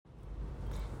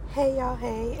Hey y'all,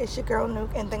 hey, it's your girl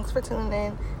Nuke, and thanks for tuning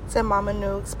in to Mama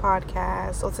Nuke's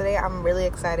podcast. So today I'm really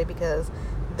excited because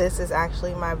this is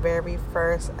actually my very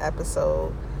first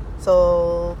episode.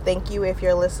 So thank you if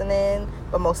you're listening,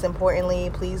 but most importantly,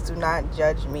 please do not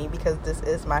judge me because this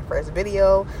is my first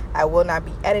video. I will not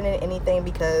be editing anything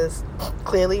because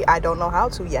clearly I don't know how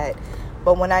to yet.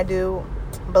 But when I do,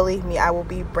 believe me, I will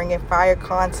be bringing fire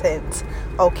content.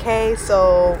 Okay,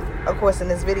 so of course in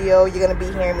this video you're gonna be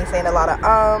hearing me saying a lot of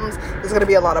there's gonna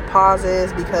be a lot of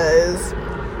pauses because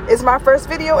it's my first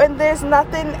video and there's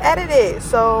nothing edited.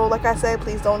 So like I said,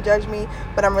 please don't judge me,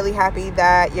 but I'm really happy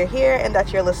that you're here and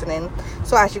that you're listening.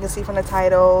 So as you can see from the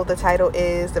title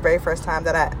is the very first time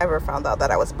that I ever found out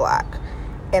that I was black.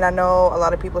 And I know a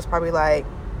lot of people's probably like,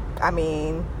 I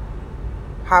mean,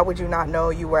 how would you not know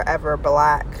you were ever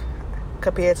black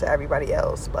compared to everybody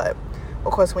else? But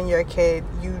of course when you're a kid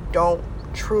you don't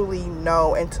truly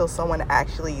know until someone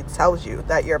actually tells you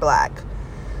that you're black.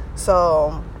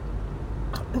 So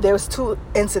there's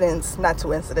there's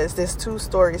two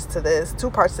stories to this, two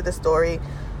parts to this story.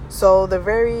 So the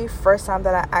very first time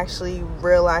that I actually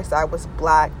realized I was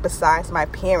black, besides my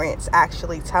parents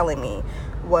actually telling me,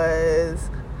 was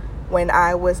when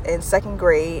I was in second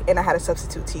grade and I had a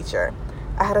substitute teacher.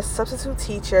 I had a substitute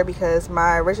teacher because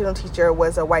my original teacher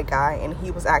was a white guy and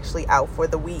he was actually out for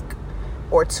the week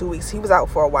or 2 weeks. He was out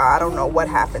for a while. I don't know what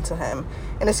happened to him.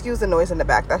 And excuse the noise in the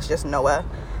back. That's just Noah.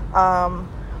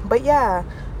 But yeah,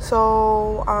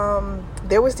 so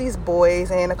there was these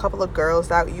boys and a couple of girls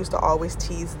that used to always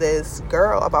tease this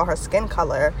girl about her skin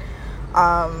color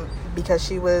because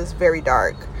she was very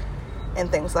dark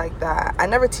and things like that. I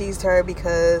never teased her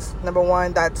because, number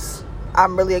one,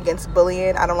 I'm really against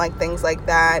bullying. I don't like things like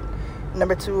that.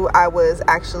 Number two, I was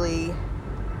actually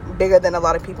bigger than a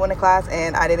lot of people in the class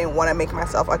and I didn't want to make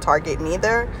myself a target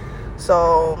neither.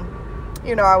 So,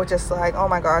 you know, I was just like, oh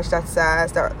my gosh, that's sad.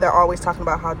 They're always talking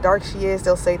about how dark she is.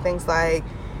 They'll say things like,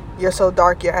 you're so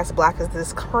dark, you're as black as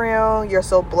this crown. You're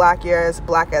so black, you're as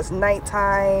black as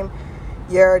nighttime.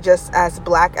 You're just as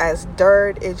black as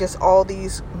dirt. It's just all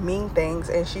these mean things.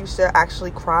 And she used to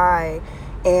actually cry.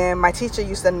 And my teacher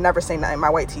used to never say nothing.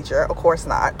 My white teacher, of course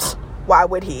not. Why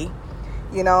would he?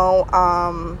 You know,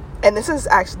 and this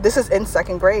is in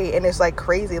second grade, and it's like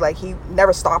crazy. Like, he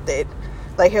never stopped it.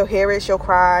 Like, he'll hear it, she'll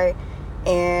cry,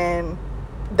 and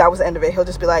that was the end of it. He'll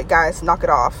just be like, guys, knock it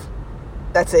off.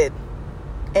 That's it.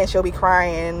 And she'll be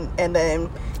crying, and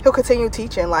then he'll continue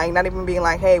teaching, like, not even being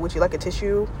like, hey, would you like a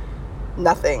tissue?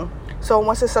 Nothing. So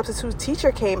once the substitute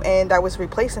teacher came in that was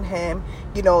replacing him,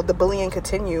 you know, the bullying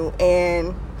continued,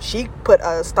 and she put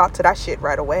a stop to that shit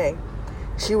right away.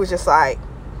 She was just like,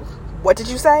 what did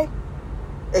you say?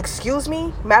 Excuse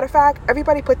me? Matter of fact,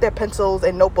 everybody put their pencils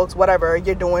and notebooks, whatever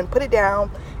you're doing, put it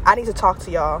down. I need to talk to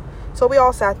y'all. So we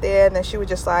all sat there, and then she was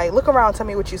just like, look around, tell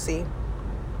me what you see.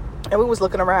 And we was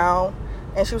looking around,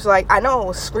 and she was like, I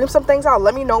know, scream some things out,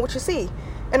 let me know what you see.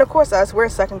 And of course we're in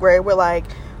second grade, we're like,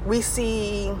 we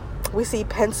see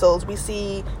pencils, we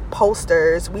see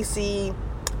posters, we see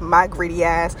my greedy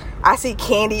ass, I see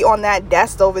candy on that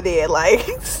desk over there, like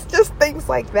just things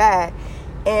like that.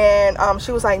 And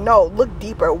she was like, no, look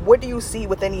deeper, what do you see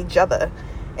within each other?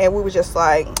 And we were just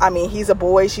like, I mean, he's a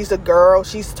boy, she's a girl,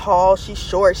 she's tall, she's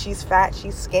short, she's fat,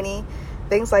 she's skinny,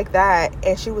 things like that.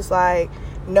 And she was like,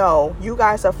 no, you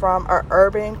guys are from an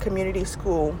urban community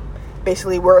school.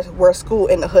 Basically, we're a school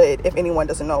in the hood. If anyone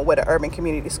doesn't know what an urban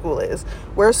community school is,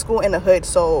 we're a school in the hood.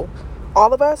 So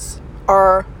all of us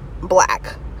are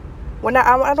black.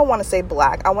 I don't want to say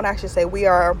black. I want to actually say we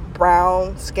are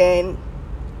brown skinned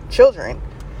children.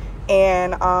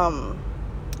 And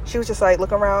she was just like,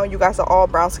 look around. You guys are all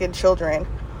brown skinned children.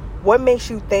 What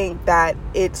makes you think that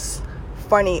it's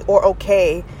funny or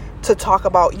okay to talk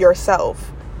about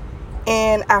yourself?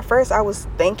 And at first I was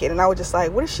thinking, and I was just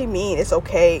like, what does she mean? It's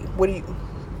okay.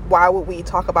 Why would we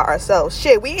talk about ourselves?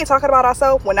 Shit, we ain't talking about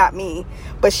ourselves. Well, not me.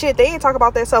 But shit, they ain't talking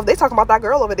about themselves. They talking about that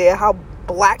girl over there, how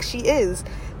black she is.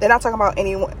 They're not talking about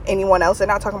anyone else. They're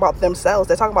not talking about themselves.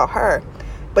 They're talking about her.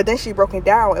 But then she broke it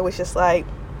down. It was just like,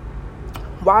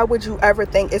 why would you ever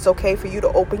think it's okay for you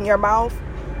to open your mouth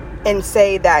and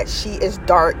say that she is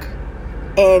dark?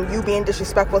 And you being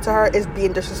disrespectful to her is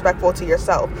being disrespectful to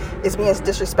yourself. It's being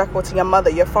disrespectful to your mother,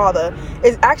 your father.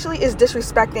 It actually is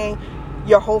disrespecting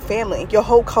your whole family, your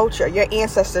whole culture, your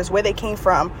ancestors, where they came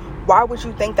from. Why would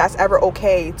you think that's ever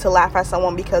okay to laugh at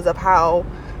someone because of how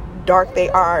dark they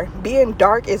are? Being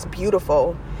dark is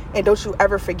beautiful. And don't you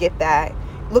ever forget that.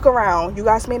 look around. You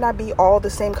guys may not be all the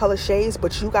same color shades,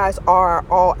 but you guys are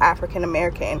all African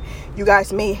American. You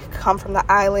guys may come from the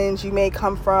islands, you may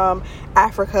come from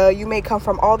Africa, you may come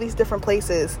from all these different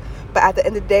places, but at the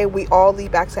end of the day, we all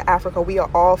lead back to Africa. We are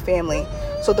all family.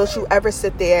 So don't you ever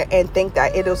sit there and think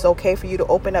that it is okay for you to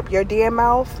open up your damn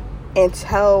mouth and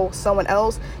tell someone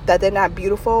else that they're not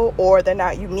beautiful or they're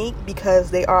not unique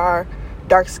because they are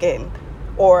dark skinned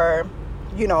or,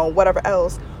 you know, whatever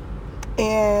else.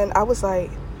 And I was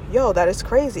like, yo, that is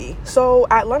crazy. So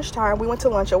at lunchtime, we went to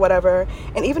lunch or whatever.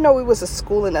 And even though we was a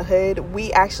school in the hood,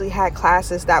 we actually had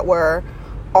classes that were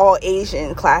all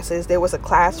Asian classes. There was a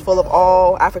class full of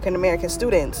all African American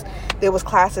students. There was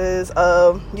classes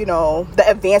of, you know, the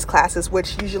advanced classes,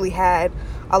 which usually had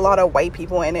a lot of white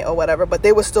people in it or whatever. But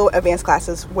there was still advanced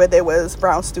classes where there was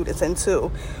brown students in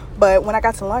too. But when I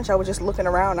got to lunch, I was just looking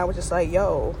around. I was just like,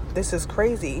 yo, this is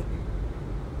crazy.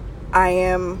 I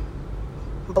am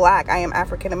Black. I am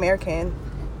African American.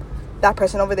 That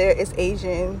person over there is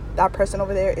Asian. That person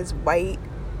over there is white.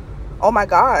 Oh my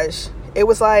gosh. It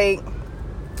was like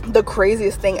the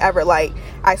craziest thing ever. Like,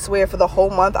 I swear, for the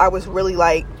whole month, I was really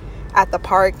like at the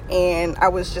park and I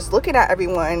was just looking at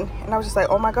everyone and I was just like,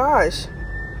 oh my gosh.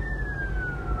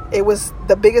 It was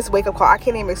the biggest wake-up call. I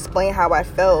can't even explain how I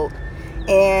felt.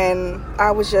 And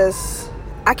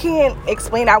I can't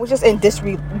explain. I was just in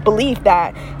disbelief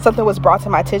that something was brought to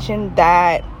my attention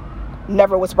that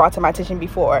never was brought to my attention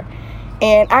before.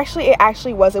 And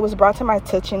it was brought to my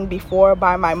attention before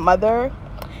by my mother.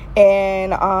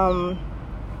 And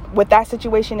with that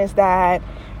situation is that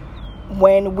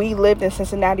when we lived in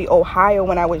Cincinnati, Ohio,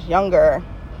 when I was younger,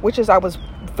 I was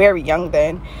very young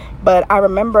then, but I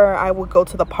remember I would go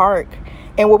to the park.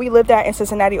 And where we lived at in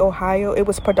Cincinnati, Ohio, it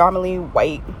was predominantly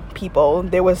white people.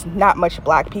 There was not much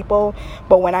Black people.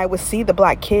 But when I would see the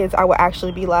Black kids, I would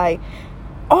actually be like,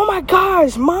 oh my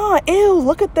gosh, Mom, ew,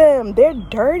 look at them. They're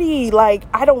dirty. Like,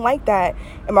 I don't like that.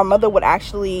 And my mother would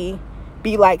actually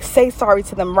be like, say sorry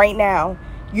to them right now.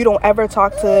 You don't ever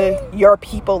talk to your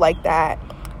people like that.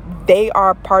 They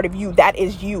are part of you. That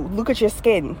is you. Look at your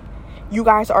skin. You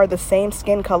guys are the same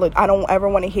skin color. I don't ever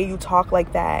want to hear you talk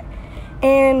like that.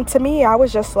 And to me, I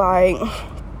was just like,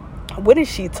 what is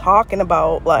she talking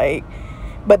about? Like,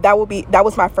 but that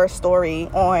was my first story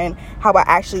on how I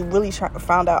actually really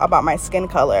found out about my skin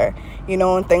color, you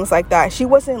know, and things like that. She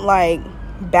wasn't like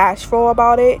bashful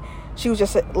about it. She was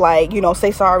just like, you know, say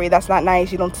sorry. That's not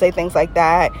nice. You don't say things like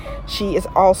that. She is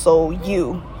also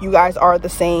you. You guys are the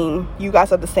same. You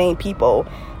guys are the same people.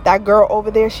 That girl over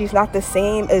there, she's not the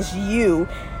same as you.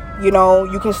 You know,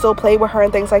 you can still play with her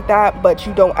and things like that, but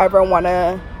you don't ever want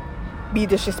to be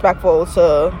disrespectful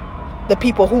to the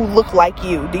people who look like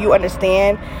you. Do you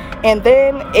understand? And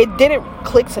then it didn't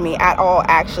click to me at all,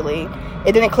 actually.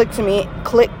 It didn't click to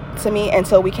me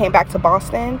until we came back to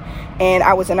Boston and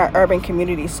I was in our urban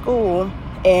community school,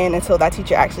 and until that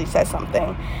teacher actually said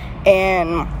something.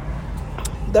 And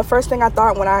the first thing I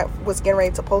thought when I was getting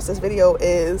ready to post this video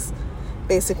is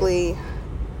basically,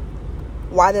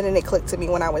 why didn't it click to me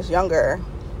when I was younger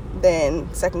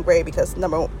than second grade? Because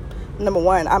number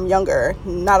one, I'm younger.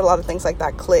 Not a lot of things like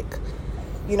that click.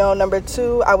 You know, number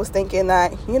two, I was thinking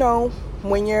that, you know,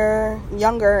 when you're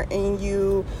younger and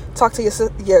you talk to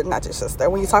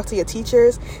when you talk to your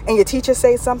teachers and your teachers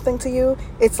say something to you,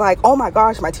 it's like, oh my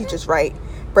gosh, my teacher's right,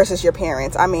 versus your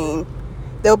parents. I mean,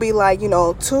 they'll be like, you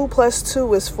know, 2 +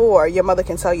 2 is 4. Your mother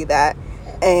can tell you that.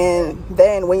 And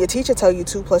then when your teacher tell you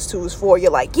 2 + 2 is 4, you're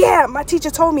like, yeah, my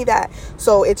teacher told me that.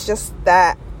 So it's just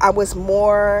that I was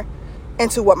more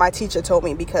into what my teacher told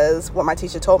me, because what my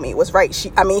teacher told me was right. She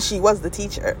was the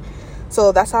teacher.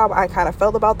 So that's how I kind of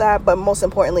felt about that. But most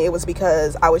importantly, it was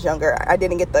because I was younger. I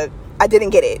didn't get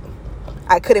it.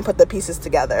 I couldn't put the pieces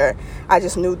together. I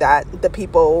just knew that the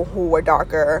people who were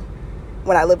darker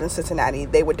when I lived in Cincinnati,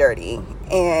 they were dirty.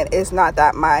 And it's not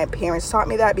that my parents taught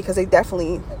me that, because they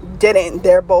definitely didn't.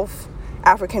 They're both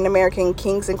African American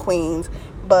kings and queens.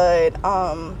 But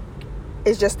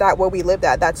it's just that where we lived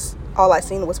at, that's all I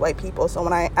seen was white people. So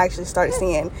when I actually started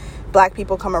seeing Black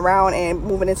people come around and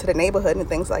moving into the neighborhood and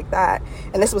things like that,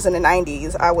 and this was in the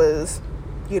 90s, I was,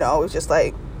 you know, it was just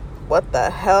like, what the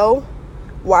hell?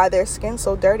 Why their skin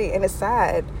so dirty? And it's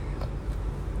sad.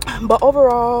 But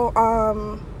overall,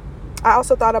 I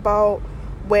also thought about,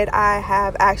 would I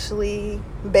have actually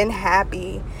been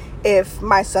happy if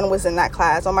my son was in that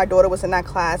class or my daughter was in that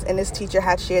class and this teacher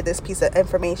had shared this piece of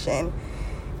information?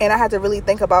 And I had to really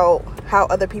think about how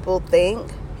other people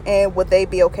think, and would they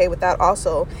be okay with that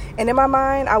also? And in my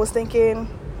mind, I was thinking,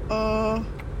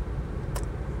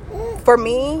 for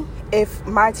me, if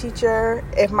my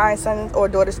son or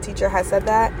daughter's teacher had said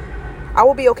that, I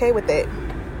would be okay with it.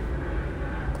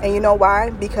 And you know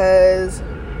why? Because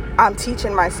I'm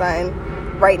teaching my son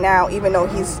right now, even though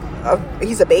he's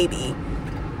a baby.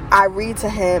 I read to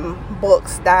him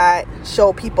books that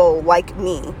show people like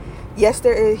me. Yes,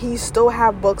 he still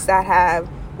have books that have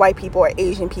white people or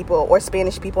Asian people or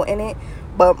Spanish people in it,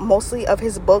 but mostly of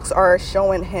his books are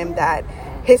showing him that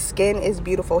his skin is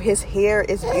beautiful, his hair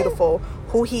is beautiful,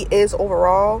 who he is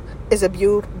overall is a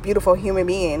beautiful human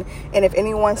being. And if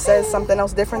anyone says something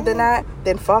else different than that,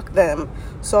 then fuck them.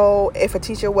 So if a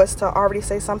teacher was to already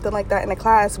say something like that in a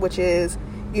class, which is,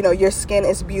 you know, your skin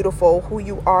is beautiful, who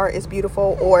you are is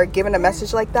beautiful, or giving a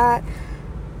message like that,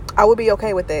 I would be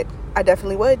okay with it. I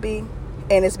definitely would be.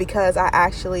 And it's because I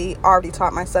actually already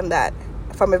taught my son that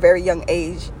from a very young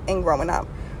age and growing up.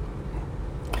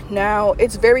 Now,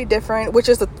 it's very different, which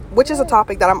is a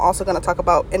topic that I'm also going to talk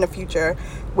about in the future,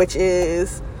 which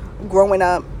is growing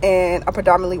up in a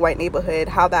predominantly white neighborhood,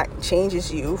 how that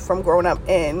changes you from growing up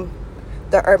in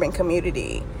the urban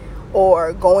community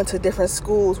or going to different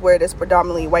schools where there's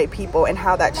predominantly white people, and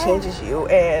how that changes you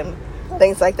and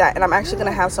things like that. And I'm actually going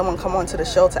to have someone come onto the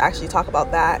show to actually talk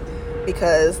about that,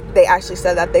 because they actually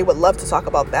said that they would love to talk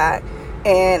about that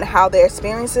and how their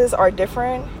experiences are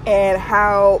different and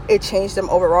how it changed them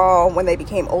overall when they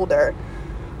became older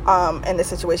in this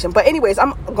situation. But anyways,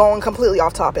 I'm going completely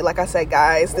off topic. Like I said,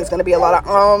 guys, there's going to be a lot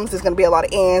of there's going to be a lot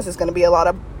of ands, there's going to be a lot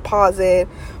of pausing,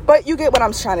 but you get what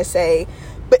I'm trying to say.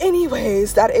 But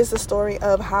anyways, that is the story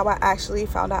of how I actually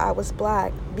found out I was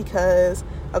black, because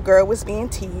a girl was being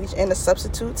taught, and a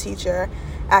substitute teacher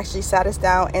actually sat us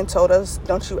down and told us,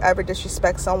 don't you ever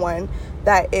disrespect someone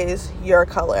that is your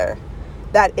color,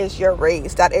 that is your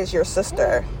race, that is your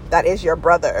sister, that is your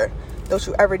brother. Don't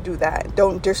you ever do that.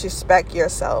 Don't disrespect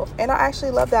yourself. And I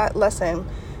actually love that lesson,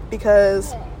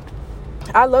 because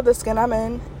I love the skin I'm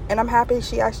in, and I'm happy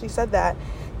she actually said that.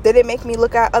 Did it make me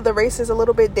look at other races a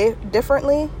little bit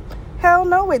differently? Hell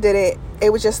no, it didn't.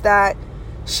 It was just that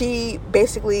she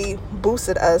basically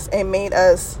boosted us and made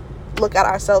us look at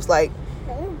ourselves like,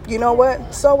 you know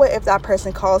what? So what if that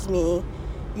person calls me,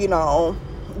 you know,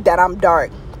 that I'm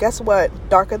dark? Guess what?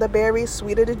 Darker the berry,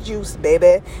 sweeter the juice,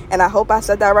 baby. And I hope I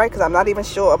said that right, because I'm not even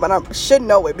sure, but I should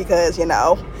know it, because, you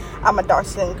know, I'm a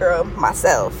dark-skinned girl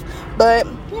myself. But,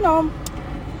 you know,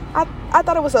 I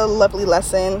thought it was a lovely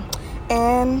lesson.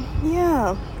 And,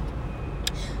 yeah.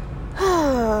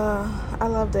 I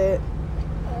loved it.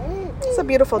 It's a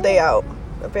beautiful day out.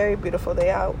 A very beautiful day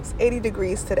out. It's 80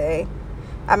 degrees today.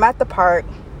 I'm at the park.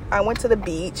 I went to the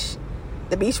beach.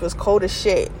 The beach was cold as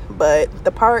shit, but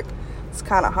the park, it's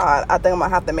kind of hot. I think I'm gonna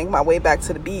have to make my way back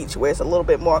to the beach where it's a little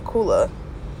bit more cooler,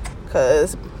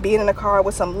 because being in a car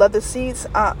with some leather seats,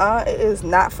 it is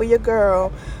not for your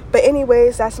girl. But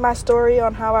anyways, that's my story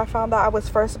on how I found out I was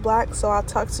first black. So I'll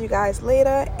talk to you guys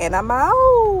later, and I'm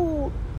out.